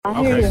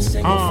I hear Okay.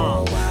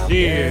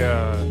 you.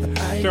 Yeah.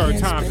 Third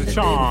time's a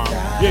charm.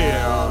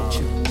 Yeah.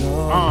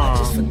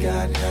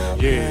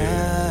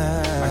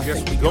 Yeah. I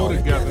guess we go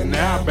together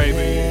now, baby.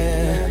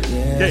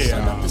 Yeah.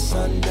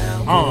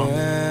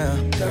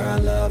 Girl, I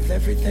love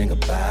everything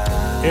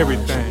about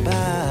Everything.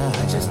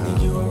 I just need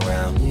you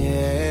around.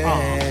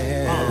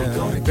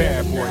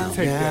 Bad boy,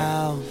 take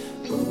that.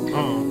 Take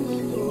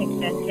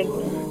that.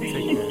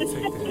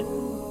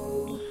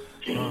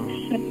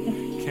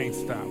 Can't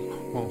stop,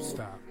 won't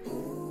stop.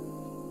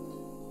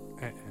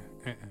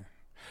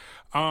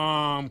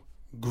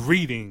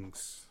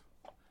 Greetings.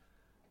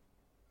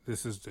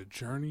 This is the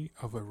Journey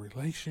of a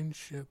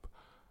Relationship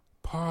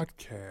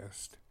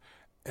podcast,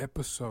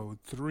 episode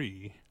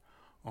 3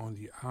 on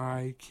the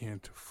I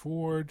Can't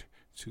Afford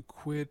to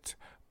Quit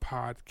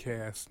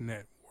podcast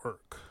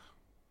network.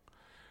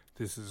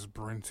 This is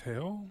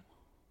Brentel,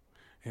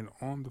 and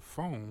on the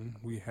phone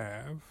we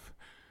have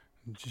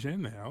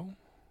Janelle.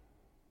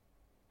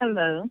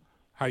 Hello.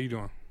 How you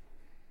doing?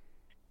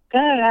 Good.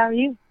 How are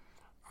you?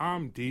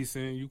 I'm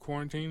decent. You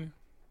quarantining?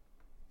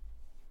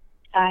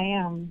 I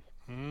am.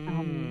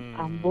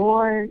 I'm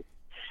bored.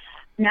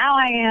 Now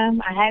I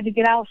am. I had to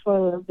get out for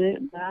a little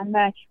bit, but I'm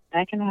back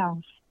in the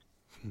house.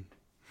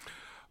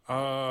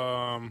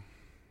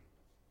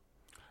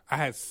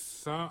 I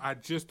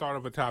just thought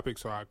of a topic,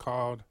 so I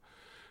called,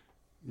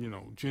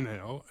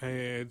 Janelle,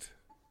 and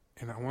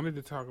I wanted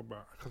to talk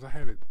about, because I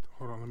had it.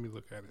 Hold on, let me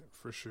look at it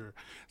for sure.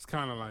 It's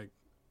kind of like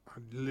I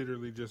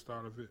literally just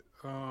thought of it.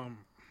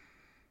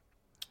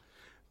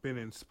 Been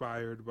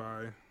inspired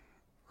by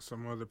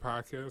some other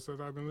podcasts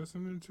that I've been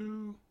listening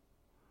to,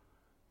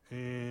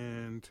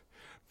 and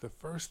the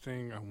first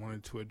thing I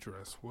wanted to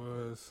address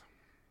was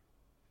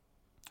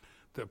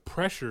the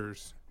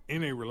pressures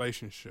in a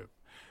relationship,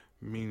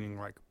 meaning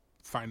like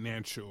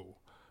financial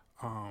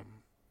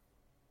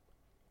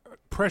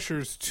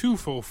pressures to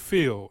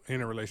fulfill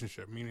in a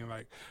relationship, meaning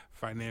like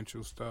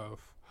financial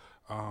stuff,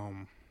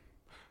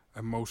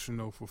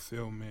 emotional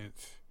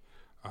fulfillment,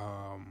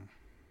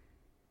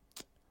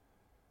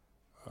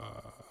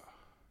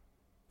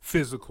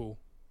 physical,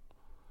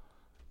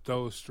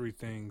 those three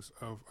things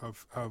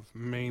of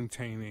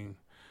maintaining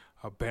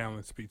a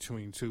balance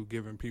between two,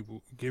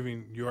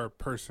 giving your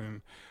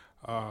person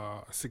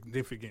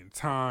significant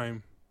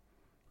time,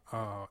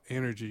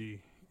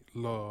 energy,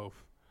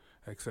 love,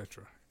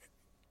 etc.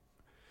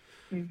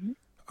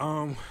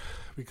 Mm-hmm.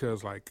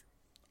 Because like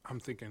I'm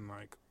thinking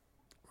like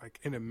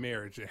in a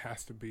marriage it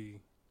has to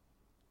be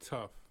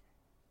tough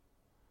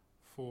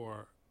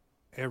for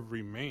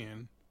every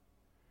man,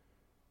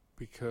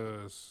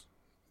 because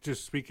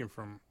just speaking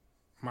from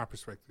my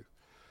perspective,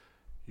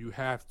 you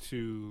have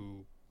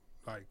to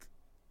like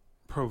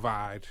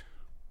provide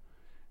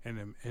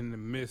in the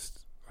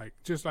midst, like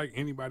just like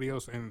anybody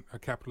else in a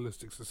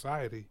capitalistic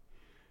society,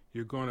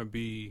 you're going to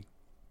be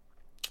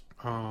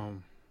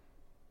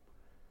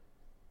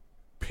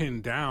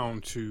pinned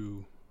down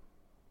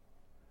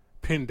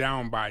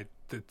by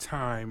the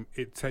time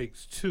it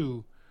takes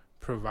to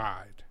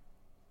provide.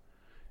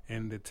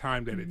 And the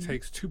time that it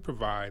takes to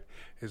provide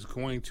is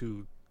going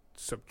to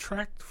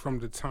subtract from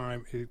the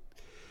time it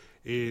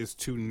is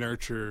to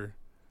nurture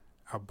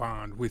a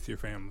bond with your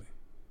family.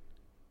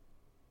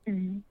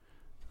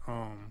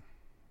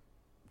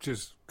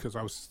 Just because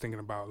I was thinking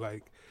about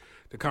like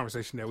the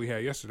conversation that we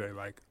had yesterday,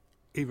 like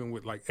even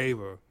with like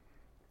Ava,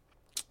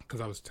 because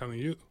I was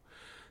telling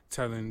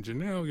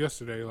Janelle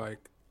yesterday,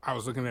 like I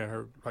was looking at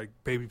her like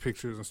baby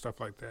pictures and stuff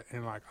like that,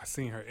 and like I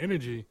seen her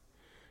energy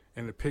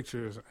in the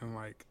pictures, and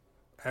like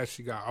as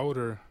she got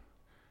older,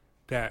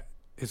 that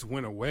it's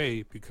went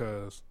away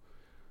because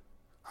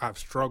I've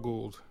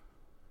struggled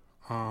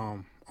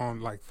on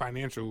like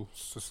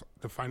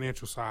the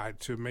financial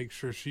side to make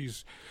sure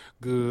she's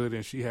good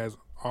and she has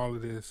all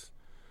of this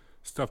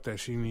stuff that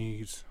she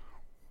needs,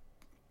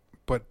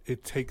 but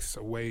it takes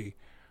away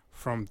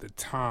from the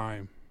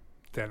time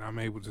that I'm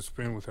able to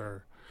spend with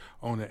her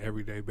on an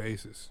everyday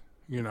basis,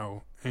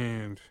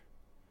 and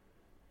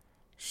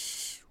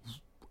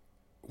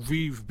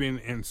we've been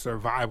in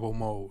survival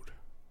mode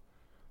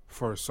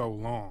for so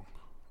long.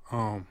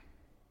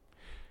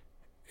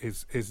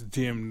 It's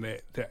dimmed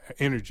the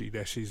energy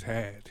that she's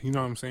had, you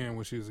know what I'm saying,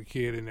 when she was a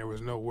kid and there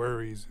was no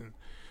worries and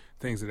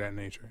things of that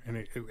nature. And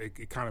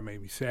it kind of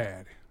made me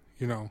sad,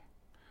 to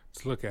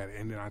look at it.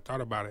 And then I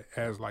thought about it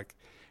as like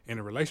in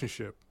a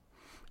relationship,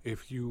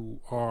 if you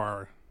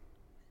are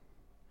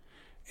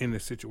in a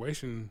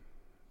situation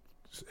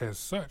as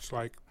such,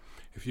 like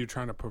if you're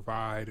trying to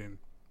provide and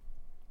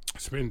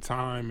spend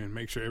time and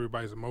make sure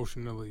everybody's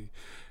emotionally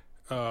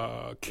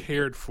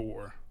cared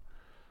for,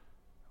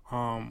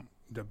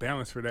 the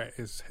balance for that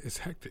is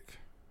hectic.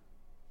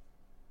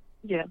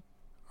 Yeah.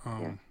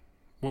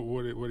 What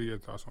are your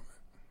thoughts on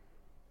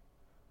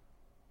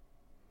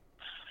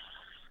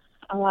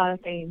that? A lot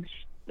of things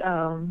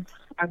are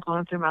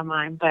going through my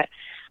mind, but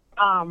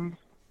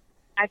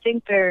I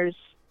think there's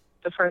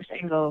the first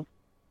angle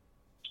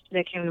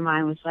that came to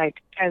mind was like,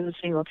 as a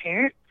single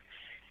parent,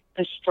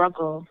 the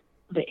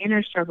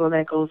inner struggle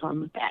that goes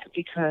on with that,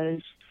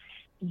 because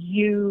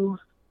you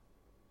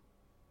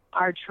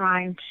are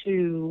trying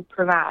to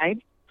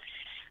provide,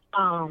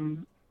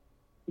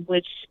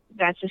 which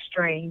that's a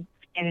strain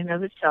in and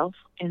of itself.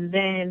 And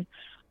then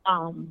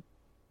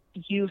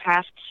you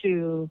have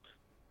to,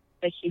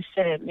 like you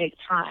said, make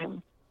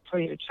time for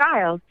your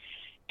child.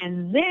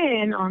 And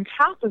then on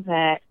top of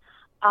that,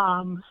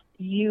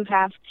 you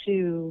have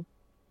to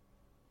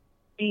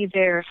be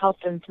there,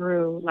 help them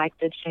through like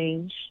the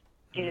change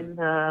in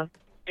the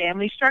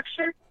family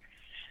structure,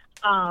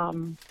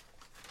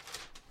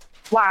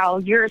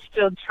 while you're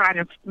still trying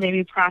to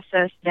maybe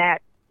process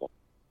that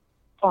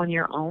on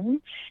your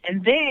own.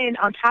 And then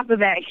on top of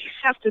that, you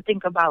have to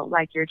think about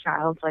like your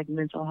child's like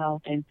mental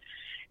health and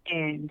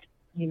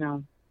you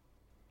know,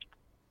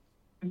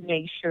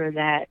 make sure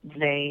that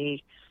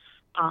they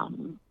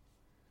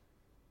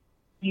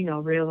you know,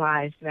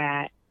 realize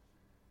that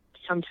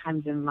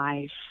sometimes in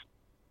life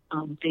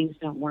things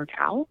don't work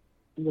out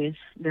with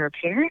their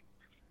parent,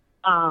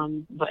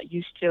 but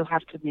you still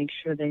have to make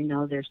sure they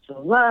know they're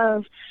still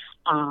loved,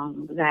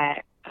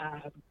 that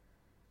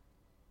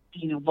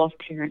you know, both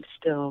parents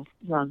still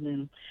love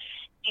them.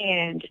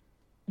 And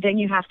then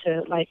you have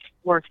to like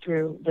work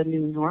through the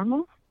new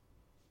normal.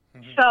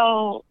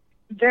 So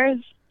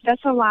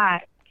that's a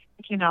lot,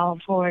 you know,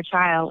 for a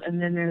child,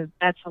 and then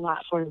that's a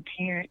lot for the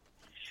parent.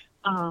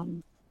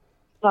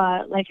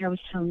 But like I was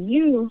telling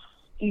you,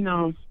 you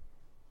know,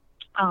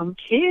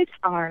 kids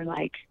are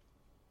like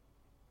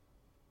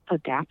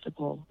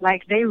adaptable.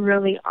 Like they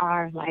really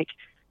are. Like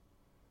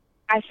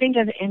I think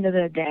at the end of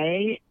the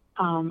day,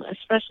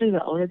 especially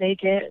the older they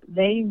get,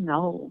 they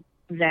know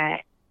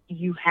that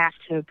you have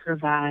to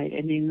provide,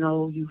 and they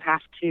know you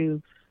have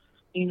to,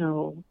 you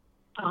know,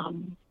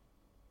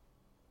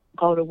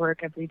 go to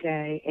work every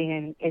day,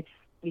 and it's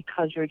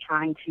because you're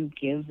trying to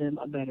give them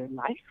a better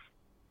life.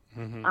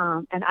 And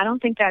I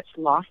don't think that's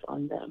lost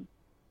on them,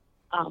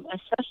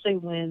 especially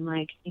when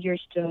like you're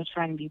still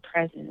trying to be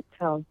present.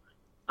 So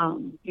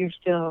you're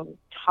still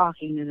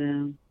talking to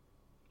them,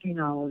 you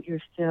know,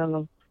 you're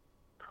still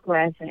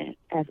present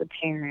as a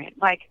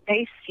parent. Like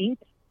they see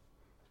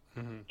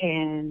them.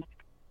 And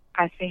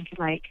I think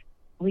like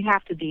we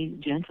have to be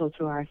gentle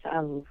to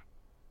ourselves,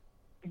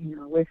 you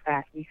know, with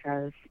that,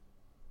 because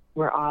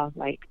we're all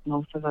like,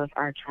 most of us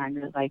are trying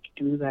to like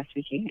do the best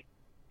we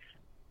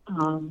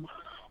can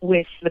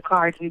with the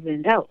cards we've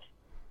been dealt.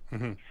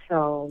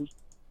 So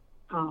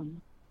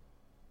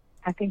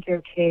I think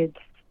your kids,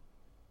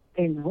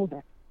 they know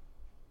that.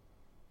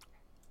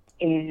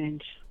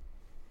 And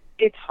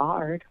it's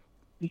hard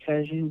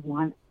because you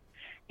want,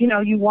 you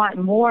know, you want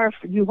more,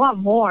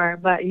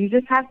 but you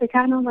just have to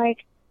kind of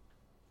like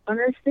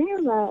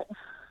understand that,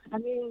 I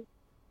mean,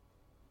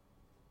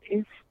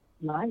 it's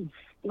life.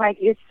 Like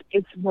it's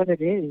what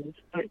it is,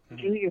 but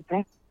do your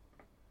best.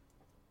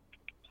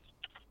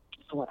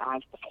 That's what I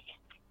say.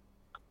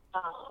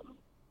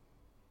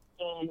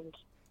 And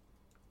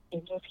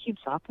just keep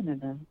talking to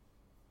them,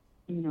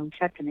 you know,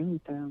 checking in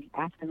with them,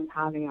 asking them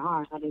how they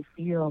are, how they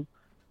feel,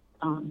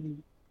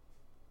 you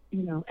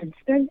know, and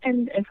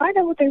find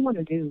out what they want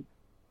to do.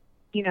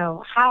 You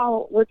know,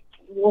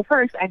 well,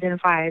 first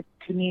identify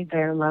to me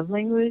their love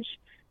language,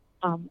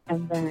 and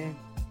then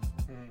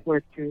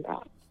work through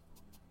that.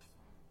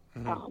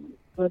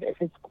 But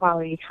if it's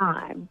quality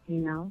time, you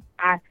know,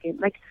 asking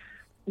like,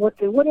 what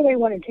do they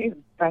want to do?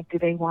 Like, do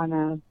they want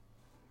to?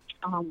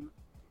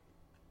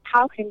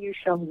 How can you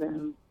show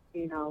them,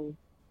 you know,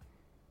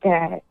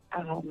 that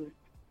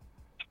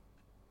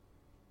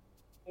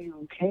you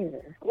know,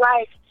 care?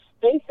 Like,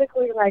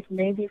 basically, like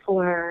maybe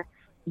for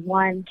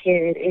one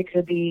kid, it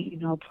could be, you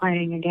know,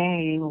 playing a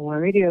game or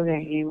a video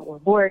game or a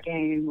board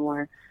game,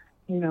 or,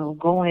 you know,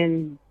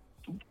 going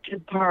to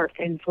the park.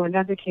 And for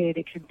another kid,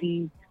 it could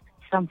be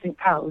something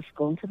else,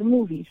 going to the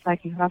movies.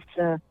 Like, you have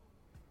to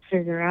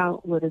figure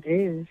out what it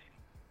is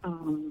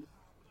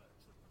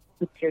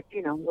with your,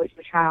 you know, with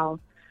your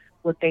child,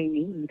 what they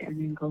need, and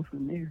then go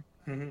from there.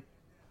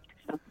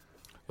 So,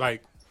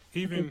 like,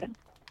 even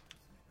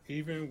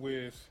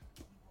with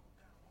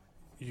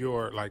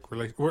your like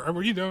relation,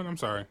 were you done? I'm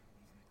sorry,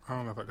 I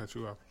don't know if I cut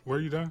you off. Were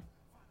you done?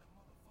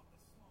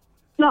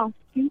 No,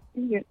 you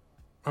good.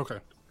 Okay.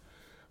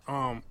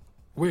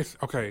 With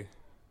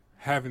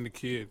having the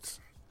kids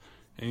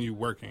and you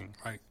working,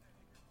 like,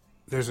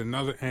 there's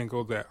another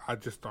angle that I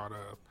just thought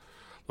of.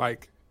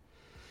 Like,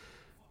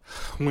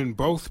 when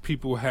both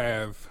people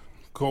have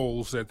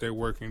goals that they're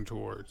working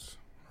towards,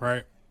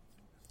 right?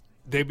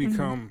 They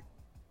become,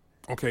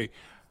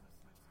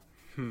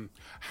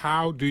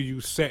 how do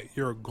you set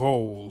your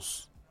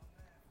goals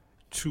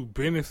to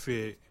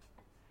benefit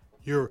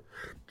your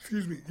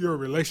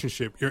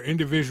relationship? Your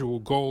individual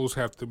goals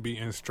have to be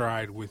in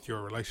stride with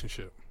your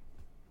relationship.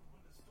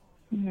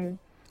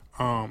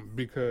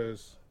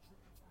 Because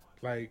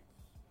like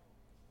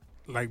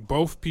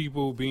both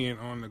people being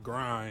on the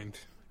grind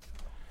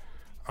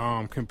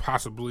can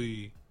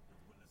possibly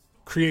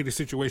create a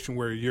situation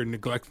where you're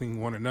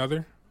neglecting one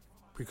another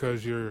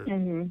because you're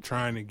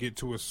trying to get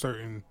to a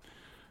certain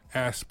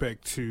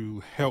aspect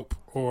to help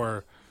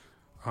or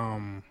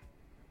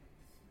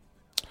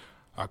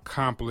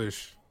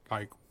accomplish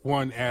like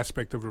one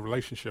aspect of the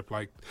relationship,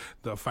 like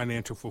the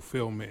financial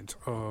fulfillment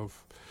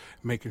of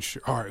making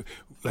sure, all right,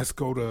 let's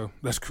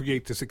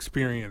create this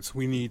experience.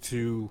 We need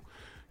to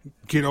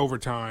get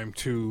overtime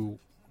to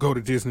go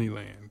to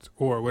Disneyland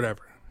or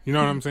whatever. You know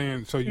what I'm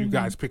saying? So you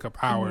guys pick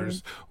up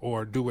hours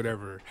or do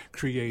whatever,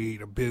 create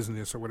a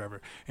business or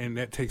whatever. And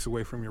that takes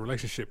away from your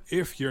relationship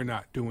if you're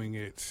not doing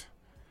it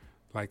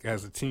like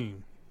as a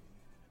team.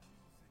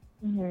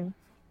 Mm-hmm.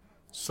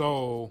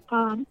 So,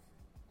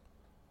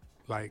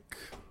 like,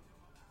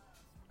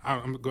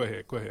 go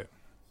ahead.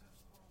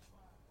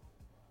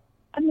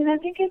 I mean, I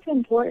think it's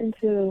important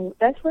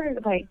that's where,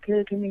 like,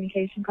 good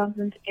communication comes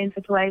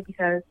into play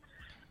because,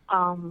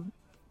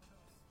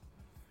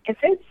 if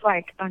it's,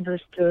 like,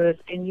 understood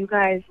and you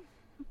guys,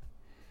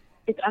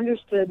 it's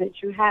understood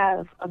that you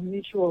have a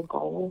mutual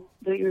goal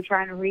that you're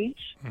trying to reach,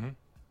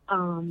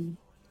 and,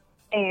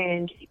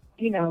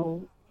 you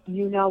know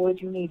what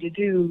you need to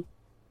do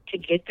to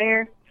get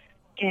there,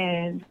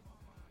 and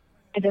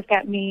if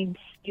that means,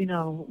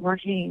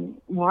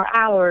 working more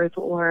hours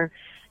or,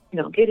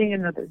 getting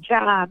another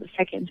job, a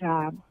second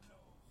job,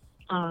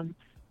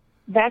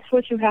 that's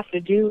what you have to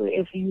do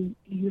if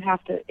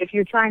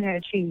you're trying to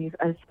achieve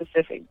a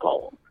specific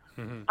goal.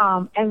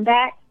 And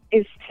that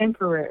is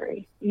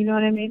temporary, you know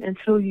what I mean?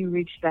 Until you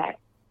reach that.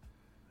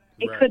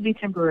 It could be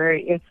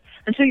temporary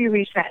until you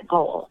reach that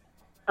goal,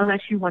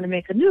 unless you want to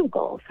make a new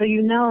goal. So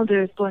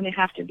there's going to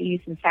have to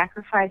be some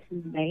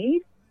sacrifices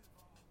made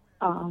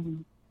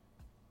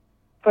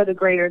for the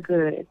greater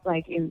good,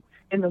 like in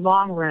the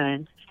long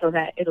run, so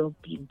that it'll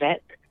be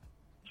better.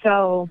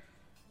 So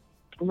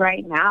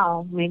right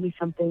now, maybe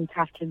some things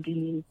have to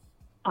be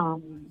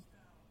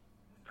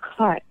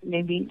cut.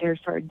 Maybe there's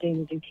certain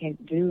things you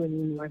can't do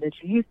anymore that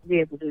you used to be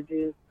able to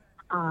do.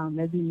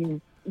 Maybe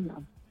you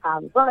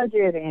have a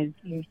budget and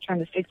you're trying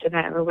to stick to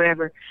that or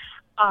whatever.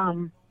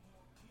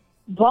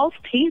 Both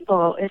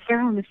people, if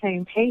they're on the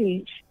same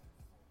page,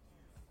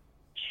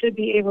 should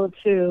be able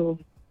to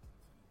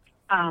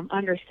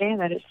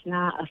understand that it's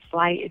not a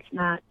slight. It's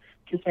not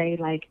to say,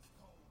 like,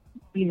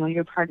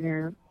 your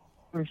partner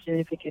or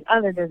significant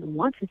other doesn't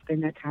want to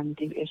spend that time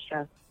with you. It's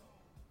just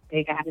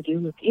they got to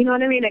do it. You know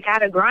what I mean? They got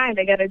to grind.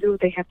 They got to do what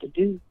they have to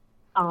do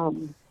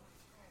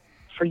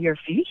for your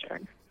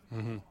future.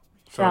 Mm-hmm.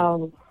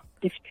 So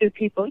if two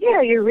people,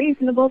 you're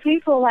reasonable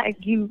people, like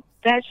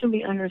that should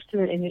be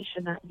understood, and it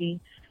should not be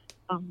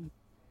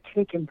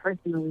taken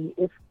personally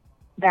if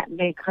that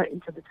may cut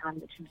into the time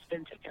that you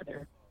spend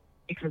together,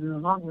 because in the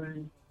long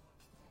run,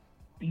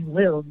 you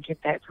will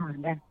get that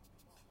time back.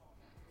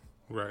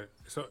 Right.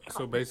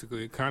 So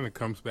basically, it kind of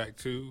comes back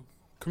to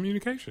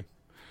communication,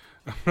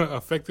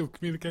 effective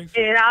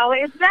communication. It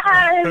always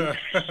does.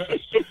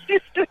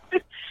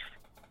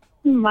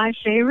 My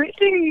favorite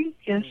thing.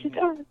 Yes, it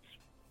does.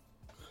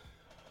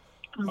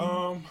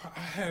 I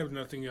have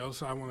nothing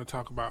else I want to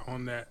talk about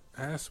on that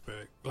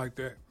aspect, like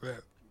that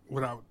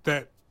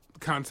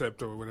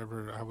concept or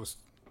whatever I was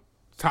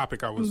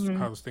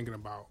thinking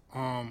about.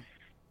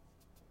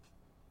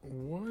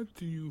 What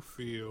do you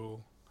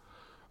feel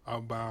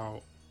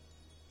about,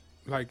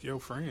 like, your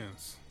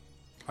friends?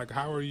 Like,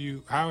 how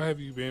have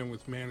you been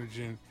with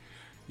managing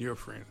your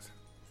friends?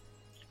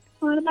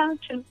 What about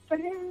your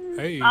friends?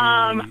 Hey.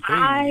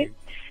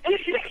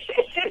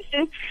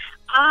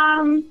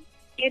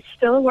 It's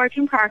still a work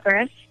in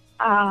progress.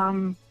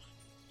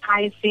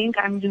 I think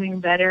I'm doing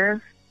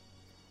better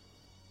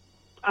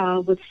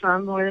with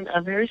some more than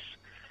others.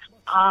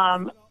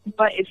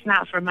 But it's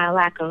not for my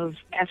lack of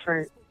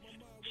effort.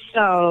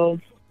 So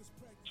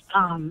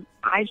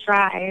I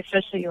try,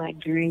 especially like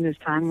during this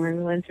time we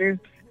went through,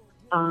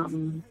 I've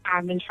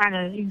been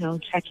trying to,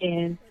 check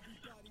in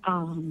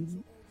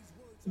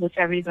with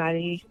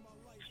everybody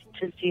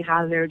to see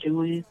how they're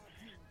doing.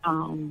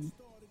 And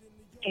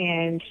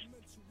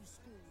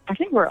I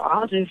think we're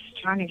all just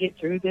trying to get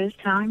through this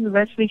time the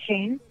best we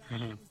can.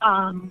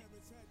 Mm-hmm.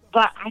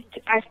 But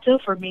I still,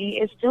 for me,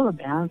 it's still a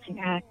balancing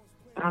act,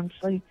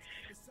 honestly.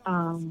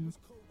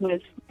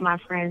 With my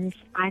friends,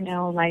 I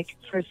know, like,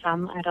 for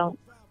some, I don't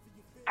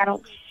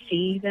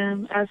see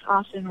them as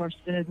often or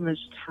spend as much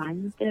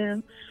time with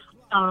them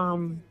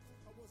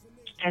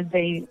as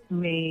they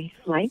may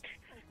like.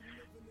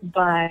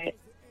 But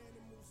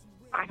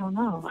I don't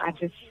know. I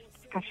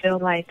feel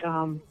like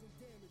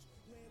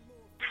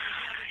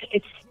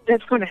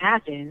that's going to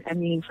happen. I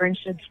mean,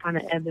 friendships kind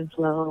of ebb and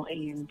flow,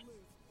 and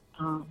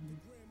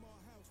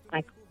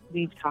like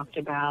we've talked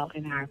about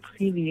in our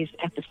previous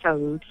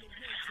episodes,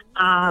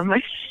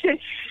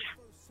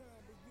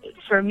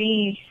 for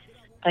me,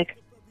 like,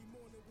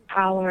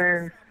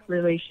 our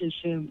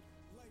relationship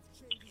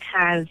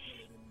has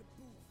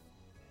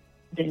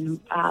been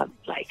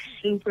like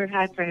super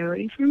high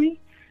priority for me,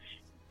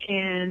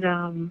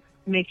 and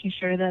making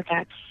sure that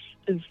that's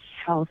as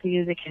healthy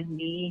as it can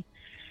be,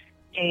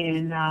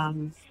 and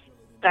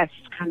that's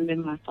kind of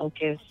been my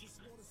focus.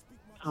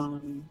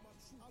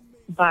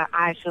 But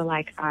I feel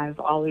like I've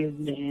always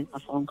been a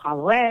phone call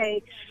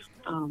away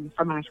from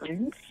my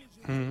friends,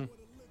 mm-hmm.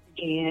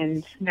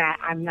 and that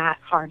I'm not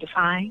hard to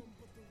find,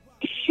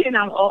 and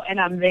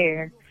I'm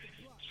there.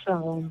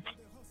 So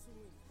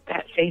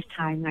that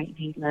FaceTime might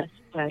be less,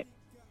 but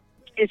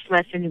it's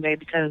less anyway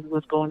because of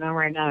what's going on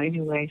right now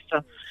anyway.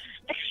 So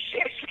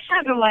it's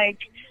kind of like,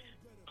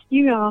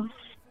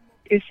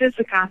 it's just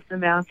a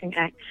constant balancing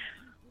act.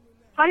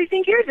 How do you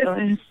think you're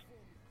doing?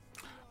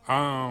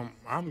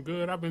 I'm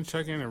good. I've been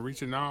checking and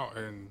reaching out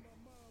and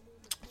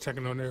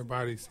checking on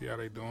everybody, see how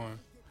they doing.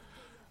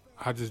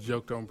 I just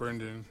joked on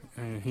Brendan,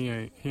 and he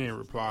ain't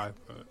replied,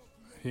 but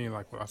he ain't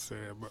like what I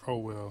said. But oh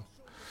well.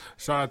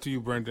 Shout out to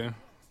you, Brendan.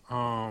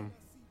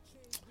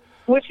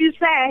 What you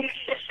say?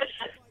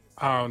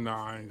 Oh no,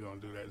 I ain't gonna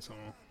do that to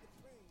him.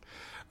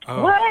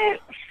 What?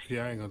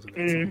 Yeah, I ain't gonna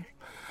do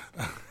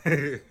that to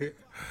him.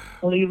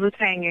 Leave us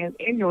hanging.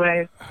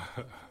 Anyway.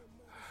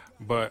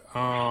 But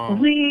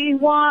we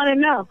want to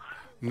know.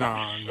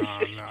 Nah.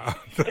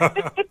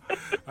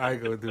 I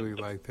ain't gonna do it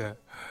like that.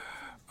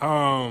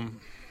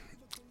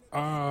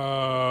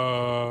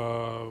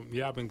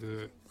 Yeah, I've been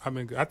good. I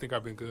think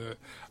I've been good.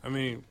 I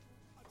mean,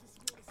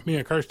 me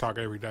and Kirsch talk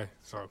every day,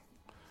 so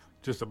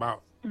just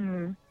about.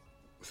 Mm.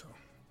 So,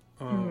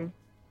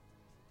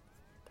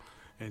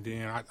 and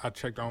then I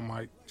checked on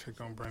Mike,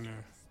 checked on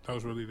Brendan.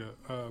 Those really the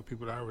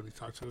people that I really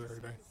talk to every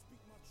day.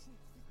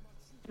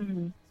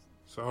 Mm-hmm.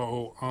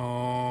 So,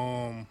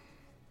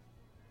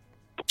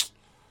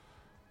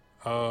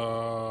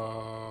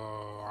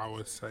 I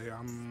would say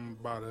I'm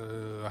about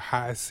a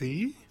high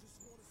C,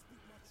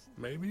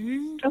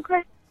 maybe.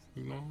 Okay.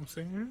 You know what I'm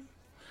saying?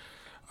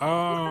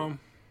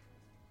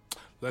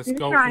 Let's You're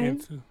go trying.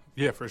 into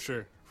for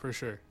sure.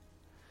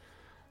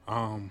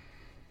 I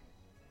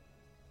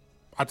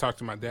talked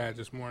to my dad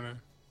this morning,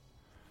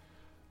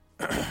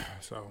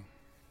 so.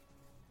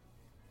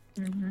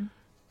 Mm-hmm.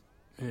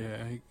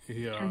 Yeah,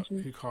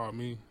 he called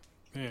me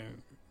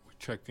and we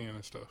checked in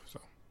and stuff.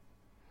 So,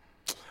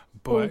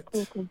 but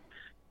Cool.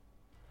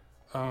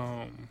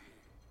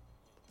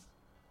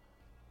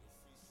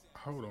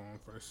 Hold on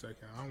for a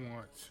second. I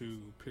want to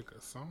pick a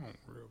song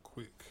real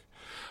quick.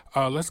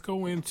 Let's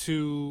go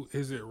into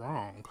Is It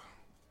Wrong?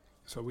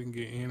 So we can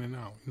get in and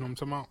out. You know what I'm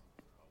talking about?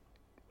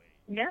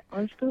 Yeah,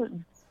 let's do it.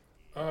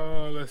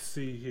 Let's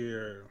see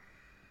here.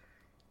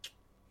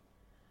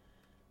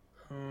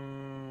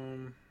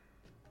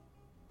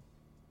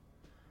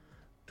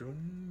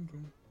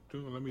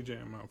 Let me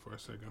jam out for a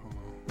second. Hold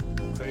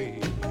on. Hey.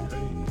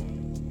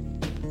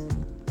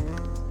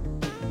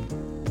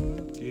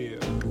 Yeah.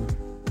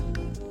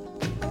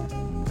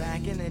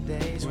 Back in the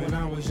days When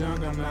I was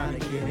young, I'm not a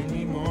kid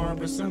anymore.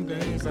 But some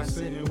days I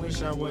sit and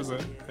wish I was a.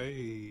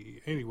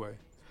 Hey. Anyway.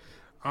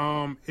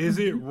 Is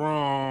it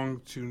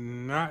wrong to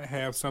not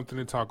have something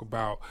to talk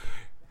about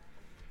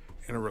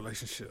in a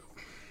relationship?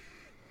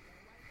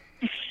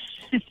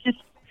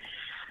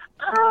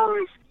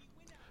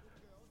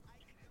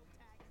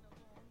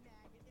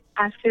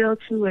 I feel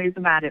two ways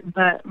about it,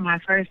 but my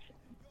first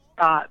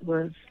thought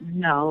was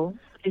no,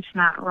 it's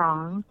not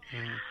wrong.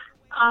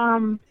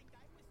 I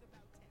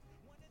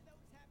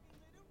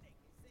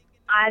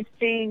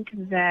think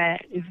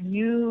that if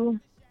you,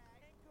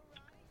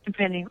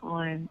 depending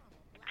on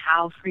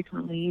how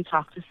frequently you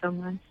talk to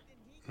someone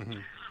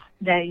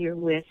that you're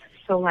with,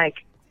 so like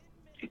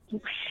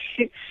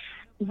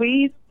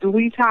we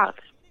talk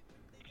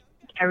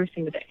every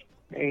single day,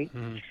 right?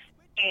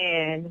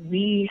 And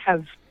we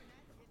have,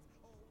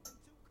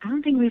 I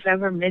don't think we've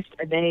ever missed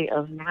a day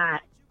of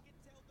not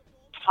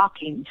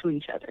talking to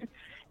each other.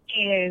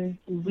 And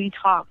we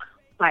talk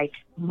like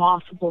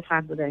multiple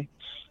times a day.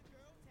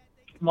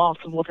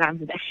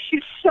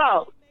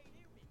 So,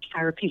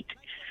 I repeat.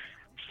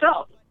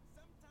 So,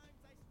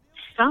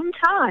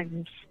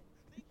 sometimes,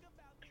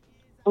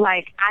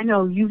 like, I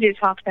know you get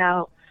talked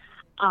out.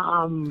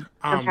 I'm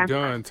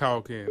done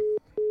talking.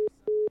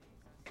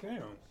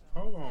 Damn.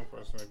 Hold on for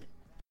a second.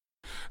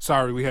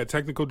 Sorry, we had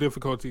technical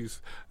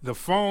difficulties. The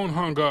phone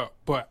hung up,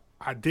 but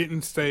I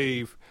didn't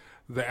save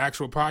the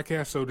actual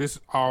podcast, so this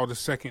is all the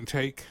second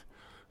take.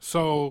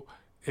 So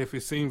if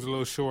it seems a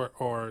little short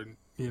or,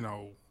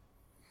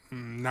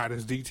 not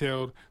as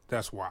detailed,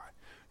 that's why.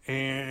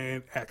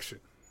 And action.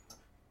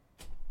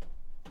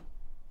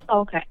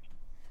 Okay.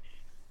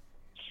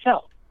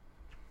 So,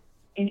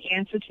 in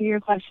answer to your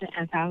question,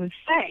 as I was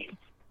saying,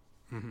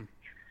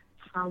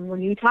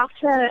 when you talk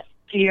to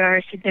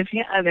your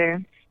significant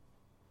other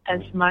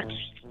as much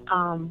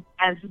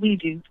as we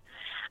do,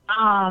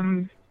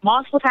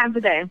 multiple times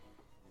a day,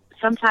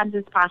 sometimes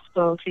it's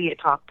possible to get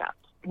talked up.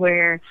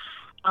 Where,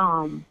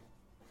 I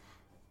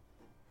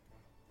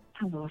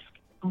lost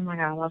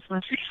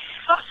my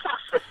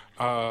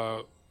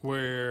train.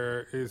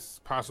 Where it's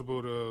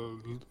possible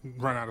to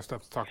run out of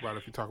stuff to talk about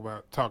if you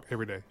talk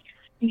every day.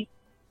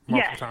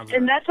 Yes,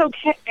 and that's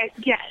okay.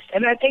 Yes,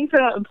 and I think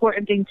the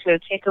important thing to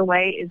take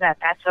away is that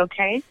that's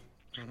okay.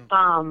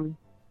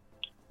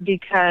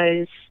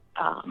 Because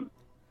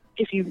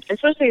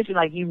especially if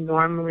you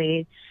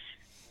normally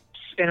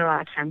spend a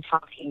lot of time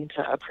talking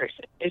to a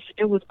person. If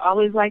it was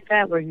always like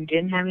that, where you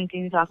didn't have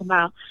anything to talk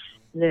about,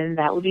 then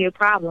that would be a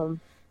problem.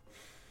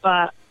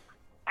 But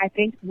I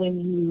think when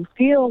you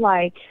feel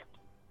like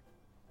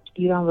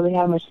you don't really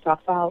have much to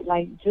talk about,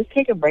 like, just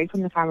take a break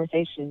from the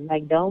conversation.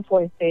 Like, don't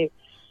force it.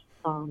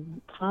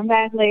 Come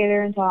back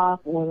later and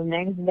talk, or the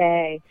next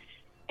day,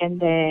 and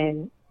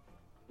then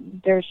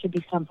there should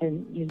be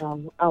something,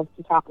 else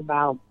to talk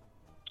about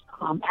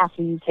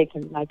after you've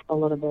taken, like, a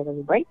little bit of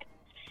a break.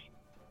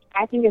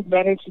 I think it's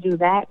better to do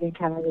that than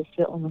kind of just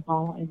sit on the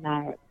phone and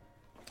not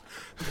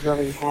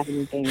really have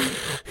anything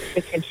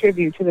to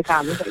contribute to the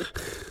conversation.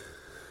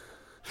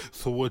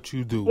 So what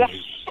you do? Right.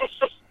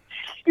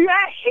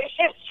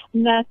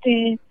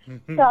 Nothing.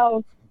 Mm-hmm.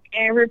 So,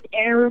 and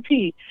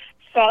repeat.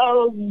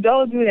 So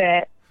don't do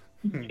that.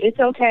 It's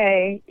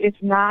okay.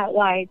 It's not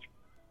like,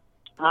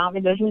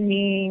 it doesn't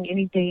mean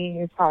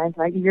anything as far as,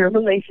 like, your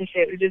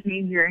relationship. It just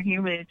means you're a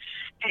human.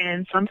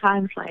 And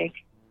sometimes, like,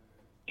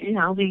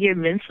 we get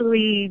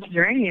mentally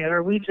drained,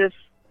 or we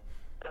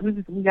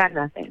got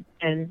nothing.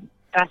 And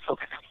that's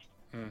okay.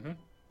 Mm-hmm.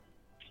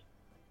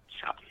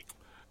 So.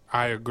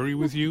 I agree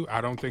with you. I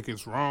don't think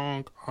it's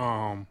wrong.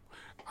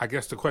 I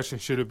guess the question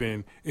should have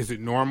been, is it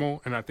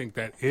normal? And I think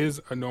that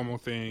is a normal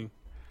thing.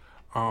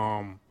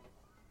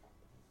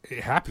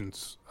 It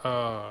happens.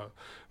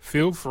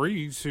 Feel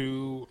free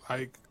to,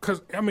 like,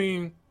 because,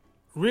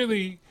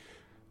 really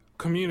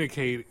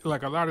communicate.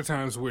 Like, a lot of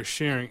times we're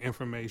sharing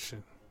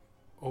information,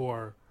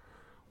 or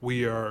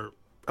we are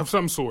of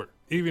some sort,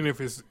 even if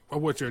it's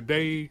what your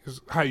day is,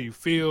 how you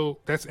feel,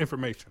 that's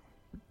information.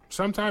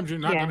 Sometimes you're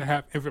not going to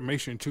have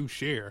information to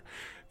share,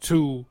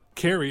 to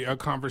carry a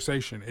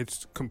conversation.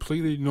 It's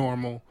completely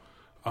normal.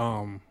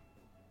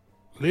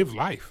 Live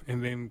life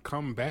and then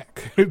come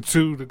back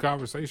to the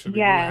conversation.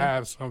 Yeah. And you'll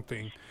have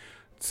something,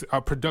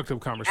 a productive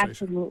conversation.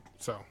 Absolutely.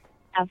 So.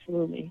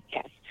 Absolutely,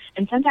 yes.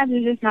 And sometimes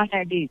it's just not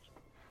that deep.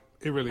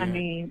 It really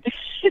ain't.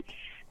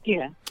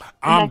 Yeah.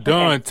 I'm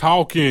done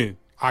talking.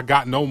 I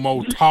got no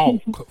more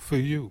talk for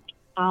you.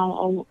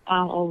 I'm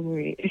over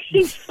it.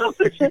 It's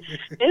okay,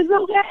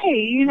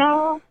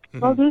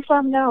 Go do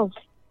something else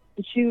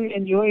that you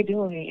enjoy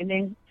doing, and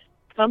then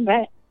come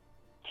back.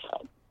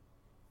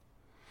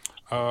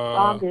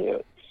 I'll do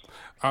it.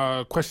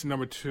 Question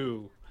number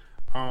 2.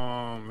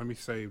 Let me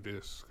save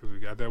this because we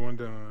got that one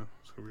done,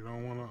 so we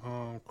don't want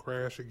to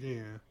crash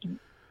again.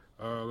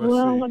 Let's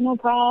see. No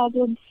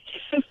problem.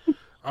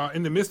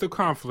 In the midst of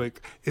conflict,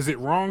 is it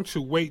wrong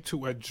to wait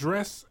to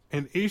address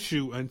an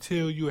issue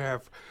until you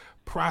have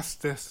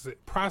processed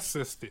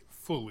it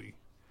fully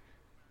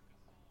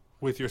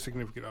with your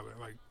significant other?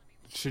 Like,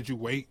 should you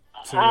wait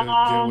to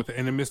deal with it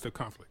in the midst of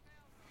conflict?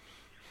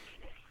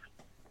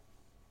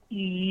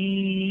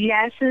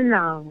 Yes and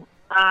no.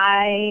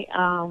 I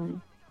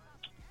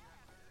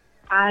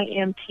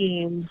am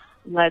team,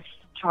 let's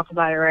talk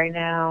about it right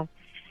now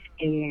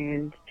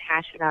and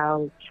hash it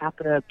out, chop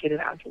it up, get it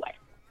out of the way.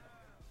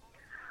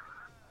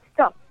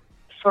 So,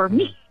 for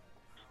me,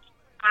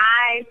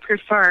 I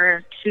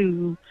prefer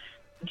to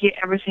get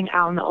everything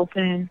out in the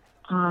open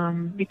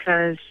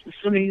because the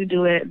sooner you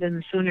do it, then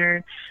the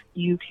sooner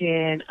you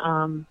can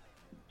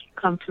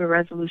come to a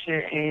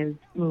resolution and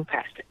move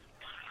past it.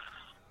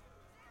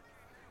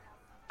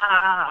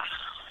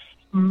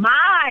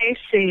 My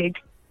sig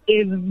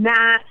is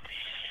not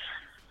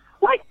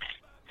like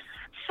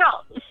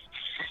so.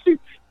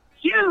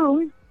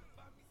 You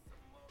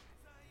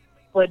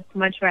would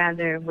much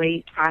rather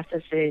wait,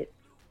 process it,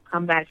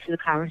 come back to the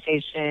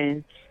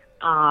conversation,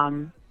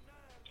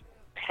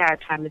 have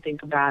time to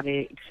think about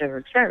it, et cetera,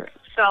 et cetera.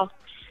 So,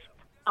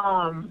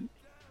 I've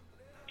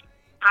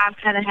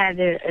kind of had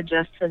to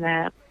adjust to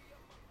that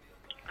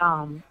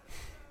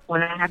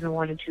when I haven't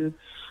wanted to,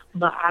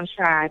 but I've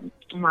tried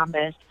my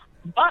best.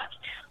 But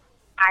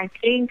I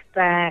think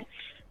that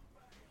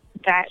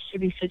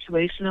should be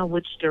situational,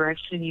 which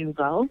direction you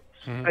go,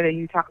 whether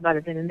you talk about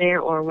it then and there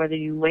or whether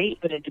you wait,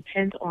 but it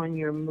depends on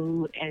your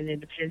mood and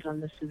it depends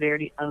on the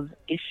severity of the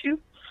issue.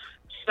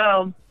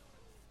 So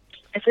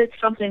if it's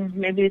something,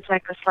 maybe it's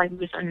like a slight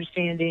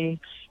misunderstanding,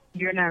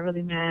 you're not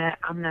really mad,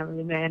 I'm not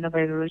really mad,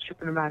 nobody's really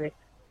tripping about it,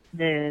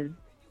 then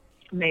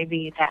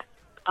maybe that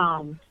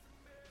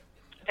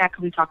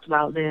could be talked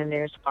about then and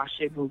there, squash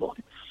it, move on.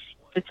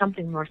 If it's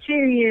something more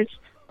serious,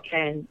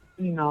 and,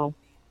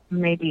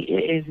 maybe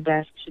it is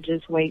best to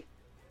just wait,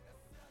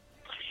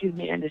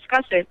 and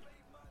discuss it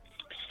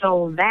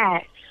so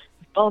that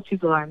if both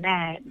people are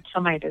mad,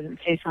 somebody doesn't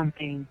say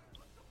something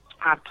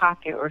out of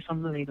pocket or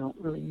something they don't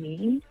really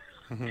mean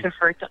to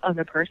hurt the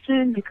other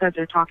person because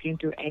they're talking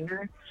through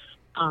anger.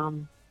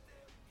 And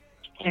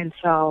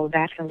so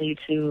that can lead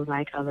to,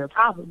 like, other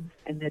problems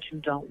and that you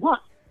don't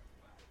want.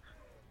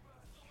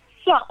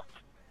 So,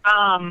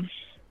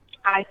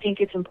 I think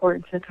it's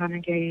important to kind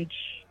of gauge,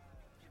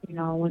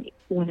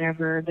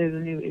 whenever there's a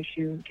new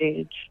issue,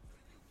 gauge,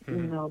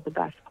 the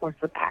best course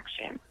of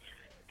action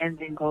and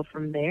then go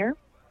from there.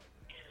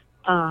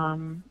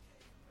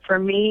 For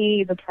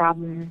me, the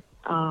problem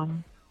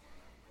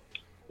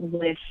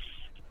with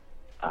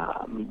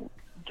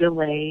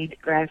delayed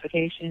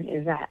gratification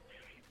is that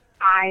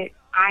I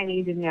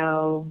need to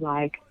know,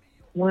 like,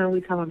 when are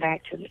we coming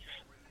back to this?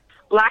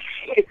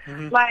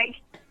 Like,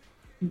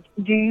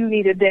 do you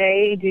need a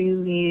day? Do you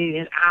need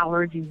an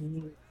hour? Do you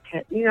need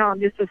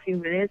just a few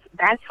minutes,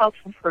 that's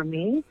helpful for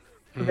me.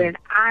 So then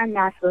I'm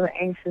not so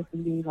anxious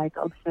and be like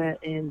upset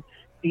and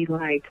be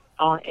like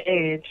on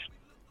edge,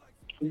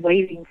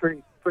 waiting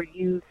for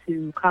you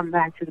to come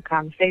back to the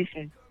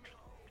conversation.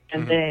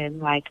 And then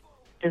like,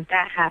 if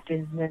that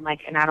happens, then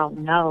like, and I don't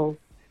know,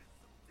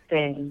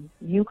 then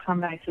you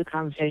come back to the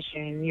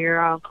conversation, you're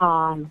all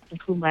calm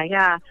and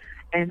kumbaya,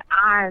 and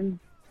I'm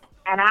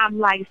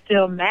like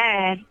still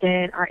mad,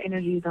 then our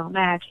energies don't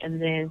match,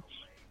 and then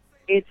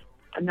it's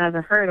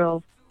another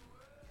hurdle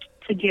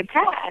to get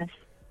past,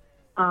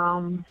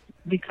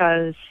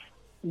 because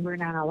we're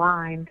not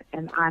aligned,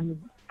 and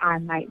I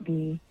might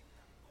be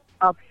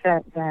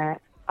upset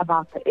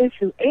about the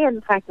issue and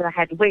the fact that I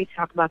had to wait to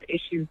talk about the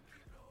issue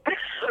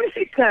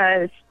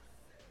because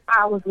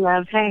I was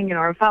left hanging,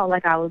 or felt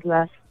like I was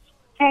left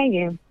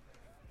hanging,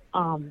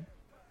 and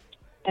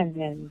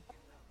then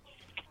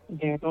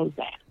there goes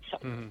that. So,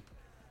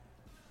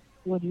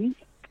 what do you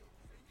think?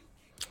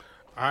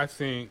 I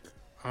think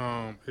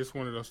it's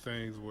one of those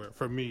things where,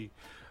 for me,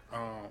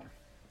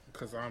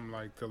 because I'm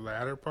like the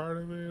latter part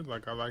of it,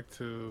 like I like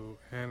to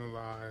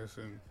analyze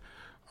and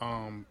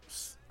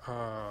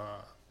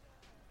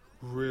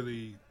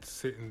really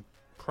sit and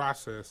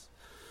process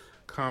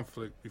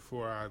conflict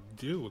before I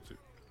deal with it.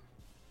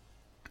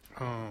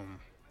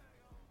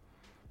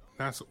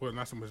 Not so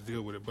much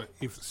deal with it, but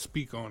if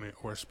speak on it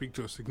or speak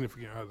to a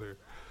significant other,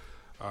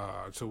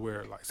 to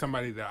where like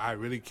somebody that I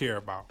really care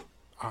about,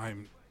 I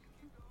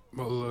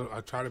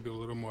try to be a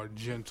little more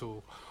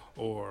gentle,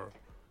 or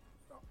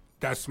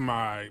that's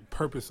my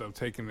purpose of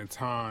taking the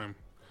time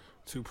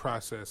to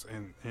process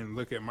and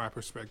look at my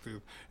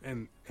perspective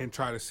and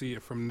try to see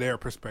it from their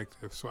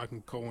perspective, so I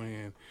can go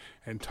in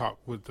and talk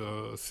with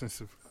a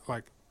sense of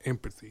like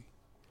empathy.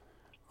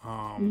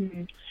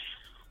 But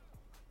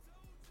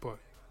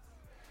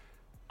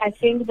I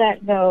think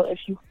that though, if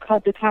you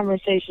cut the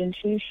conversation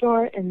too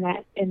short and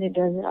it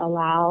doesn't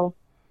allow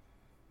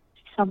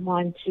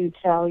someone to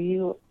tell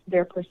you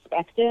their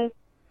perspective,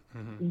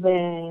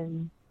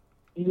 then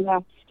you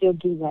have to still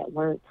do that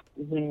work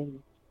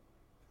when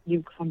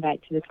you come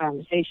back to the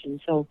conversation.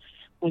 So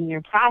when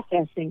you're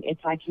processing,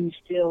 it's like you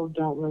still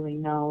don't really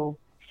know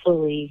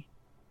fully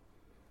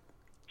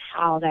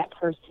how that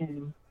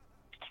person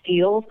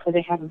feels because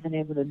they haven't been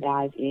able to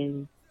dive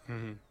in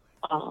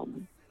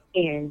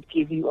and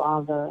give you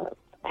all the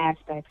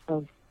aspects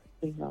of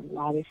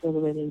why they feel the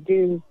way they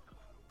do.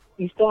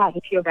 You still have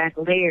to peel back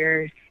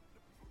layers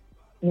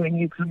when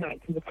you come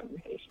back to the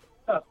conversation.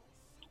 So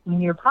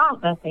when you're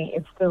processing,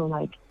 it's still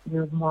like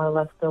you're more or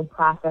less still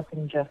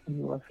processing just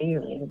your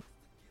feelings.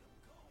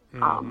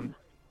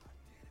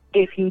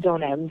 If you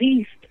don't at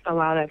least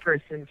allow that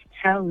person to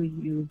tell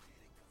you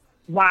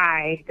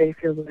why they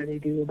feel the way they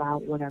do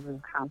about whatever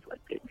the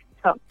conflict is.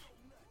 So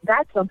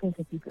that's something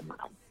to keep in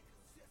mind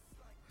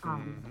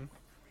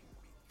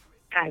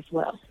as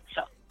well.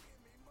 So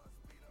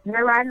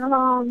they're riding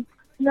along.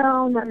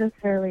 No, not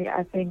necessarily.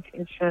 I think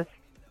it should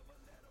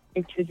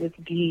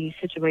just be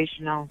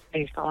situational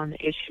based on the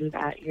issue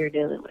that you're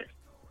dealing with.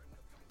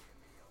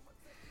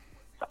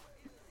 So.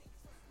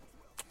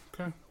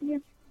 Okay. Yeah.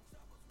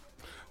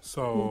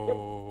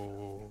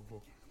 So,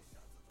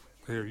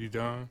 are you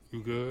done?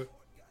 You good?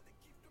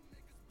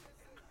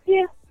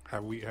 Yeah.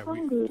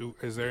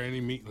 Is there any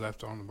meat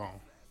left on the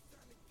bone?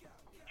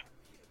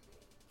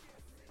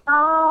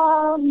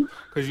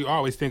 Because you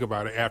always think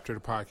about it after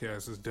the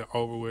podcast is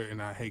over with,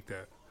 and I hate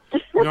that.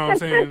 You know what I'm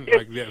saying?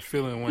 Like that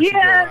feeling once you go,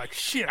 like,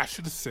 shit, I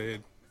should have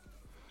said.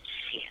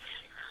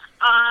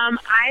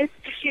 I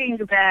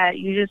think that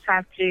you just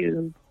have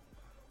to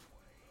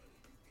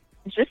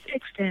just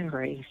extend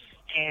grace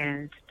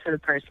to the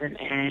person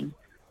and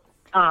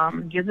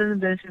give them the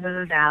benefit of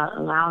the doubt,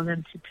 allow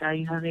them to tell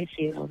you how they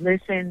feel.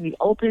 Listen, be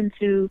open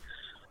to,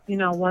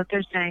 what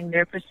they're saying,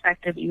 their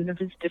perspective, even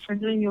if it's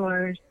different than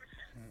yours.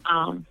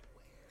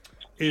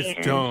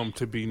 It's dumb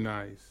to be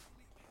nice.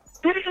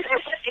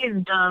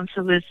 It's dumb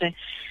to listen.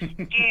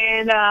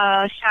 And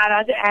shout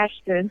out to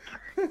Ashton.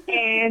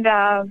 And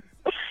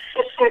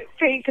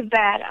think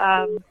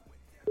that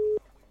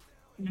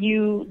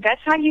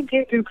that's how you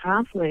get through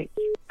conflict.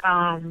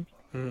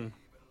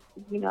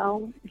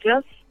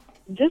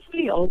 Just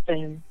be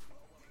open.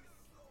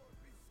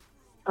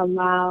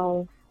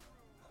 Allow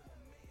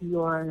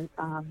your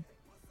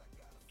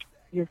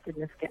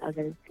significant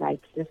other, like,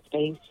 the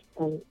space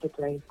and the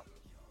grace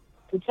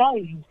to tell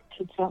you,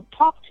 to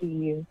talk to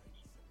you,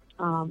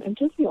 and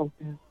just be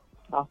open.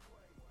 So,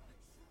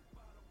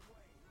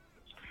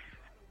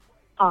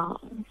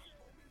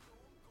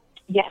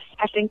 yes,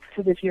 I think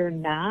because if you're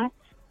not,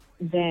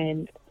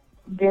 then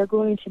they're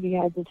going to be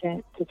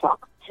hesitant to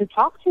talk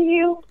to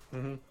you.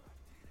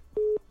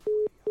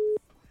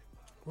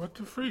 What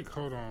the freak?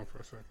 Hold on for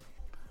a second.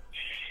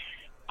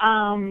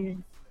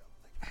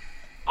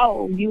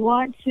 You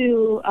want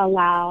to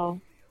allow,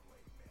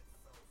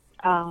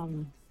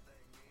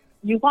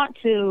 you want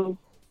to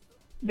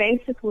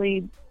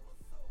basically,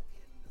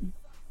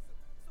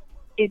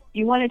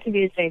 you want it to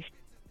be a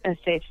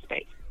safe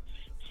space.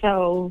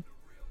 So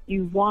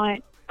you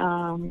want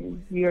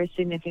your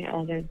significant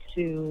other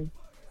to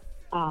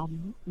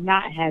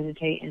not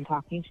hesitate in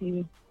talking to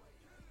you,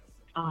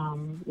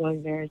 whether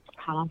there's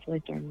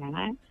conflict or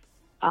not.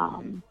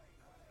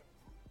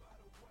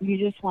 You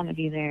just want to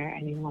be there,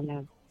 and you want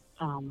to,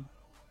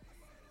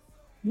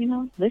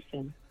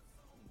 listen.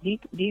 Be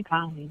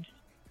kind.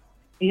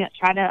 Yeah,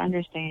 try to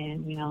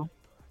understand,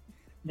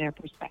 their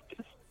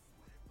perspective.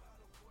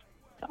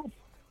 So.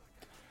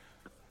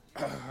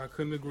 I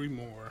couldn't agree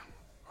more.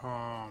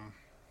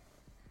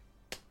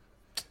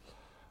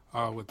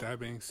 With that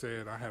being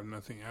said, I have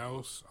nothing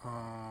else.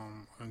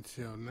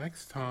 Until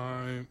next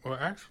time. Or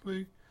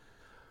actually,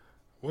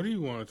 what do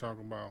you want to talk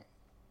about?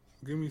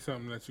 Give me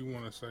something that you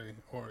want to say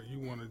or you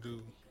want to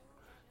do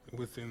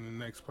within the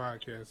next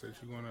podcast that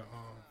you want to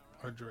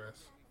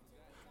address.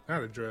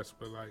 Not address,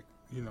 but like,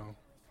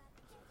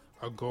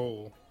 a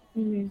goal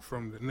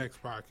from the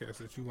next podcast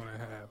that you want to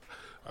have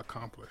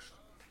accomplished.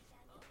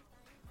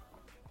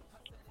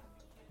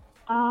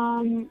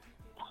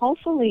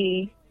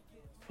 Hopefully,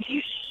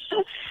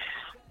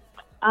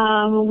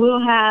 we'll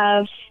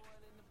have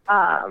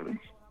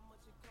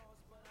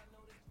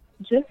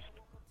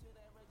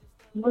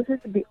we'll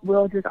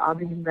just all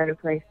be in a better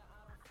place.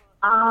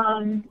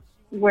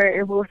 Where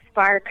it will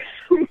spark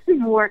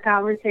more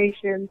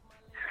conversations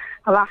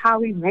about how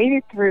we made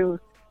it through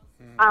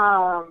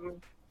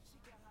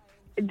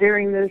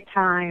during this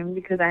time,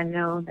 because I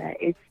know that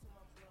it's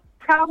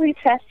probably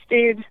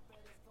tested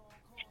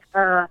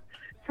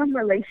some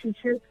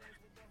relationships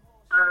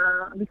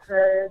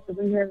because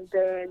we have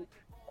been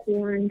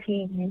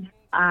quarantined in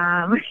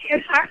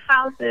our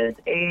houses,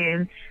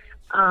 and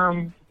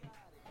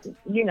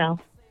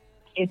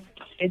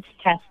it's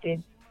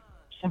tested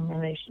some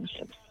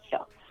relationships.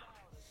 So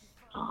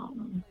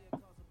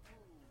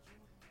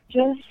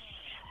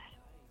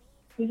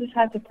we just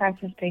have to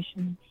practice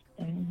patience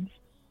and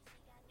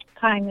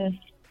kindness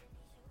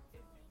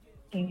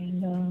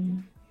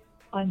and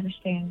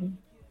understanding.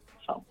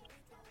 So.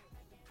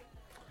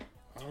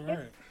 All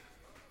right.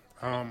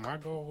 My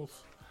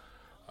goals,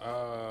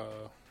 I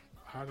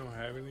don't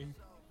have any.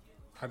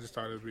 I just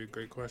thought it would be a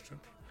great question,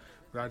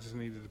 but I just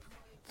needed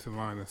to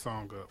line the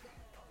song up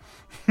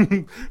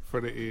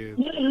for the end.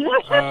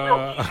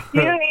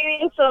 You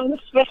needed some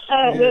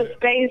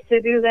space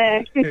to do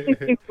that.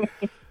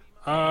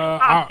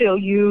 I feel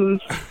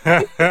used.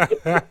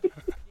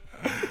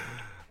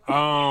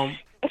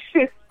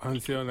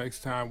 Until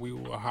next time, we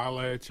will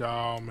holler at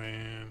y'all,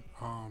 man.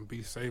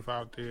 Be safe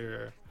out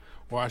there.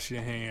 Wash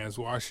your hands.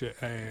 Wash your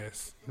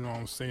ass. You know what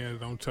I'm saying?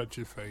 Don't touch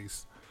your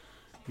face.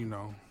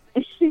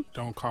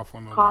 Don't cough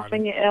on nobody. Cough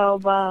in your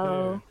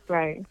elbow. Yeah.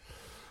 Right.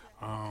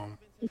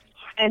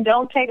 And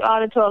don't take all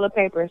the toilet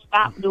paper.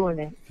 Stop doing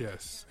it.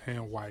 Yes.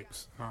 Hand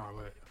wipes and all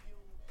that.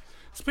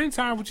 Spend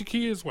time with your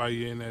kids while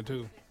you're in there,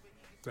 too.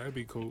 That'd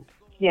be cool.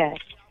 Yes.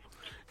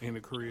 In the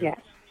crib. Yes.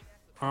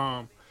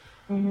 I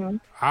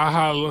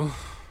holla.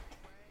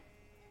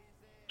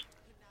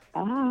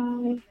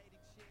 Bye.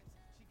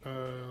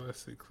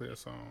 Let's see, clear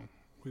song.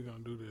 We're gonna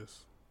do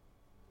this.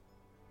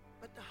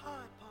 But the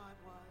hard part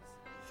was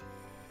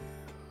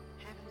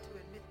having to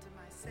admit to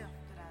myself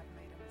that I've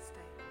made a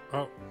mistake.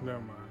 Oh, never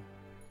mind.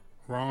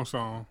 Wrong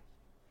song.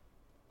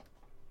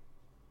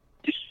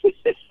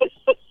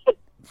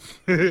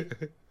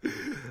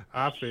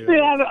 I feel.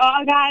 We're having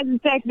all kinds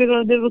of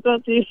technical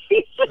difficulties.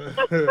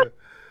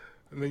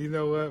 You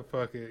know what?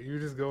 Fuck it. You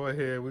just go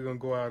ahead. We're gonna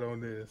go out on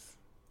this.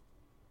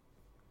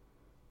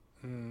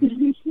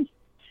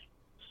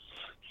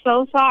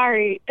 So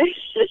sorry.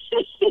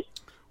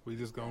 We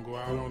just gonna go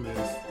out on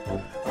this.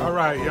 All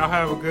right, y'all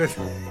have a good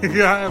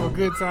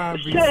time.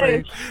 Be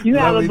safe. You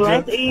have a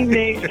blessed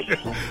evening.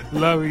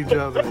 Love each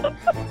other.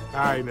 All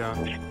right now.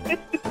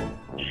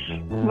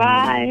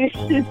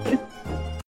 Bye.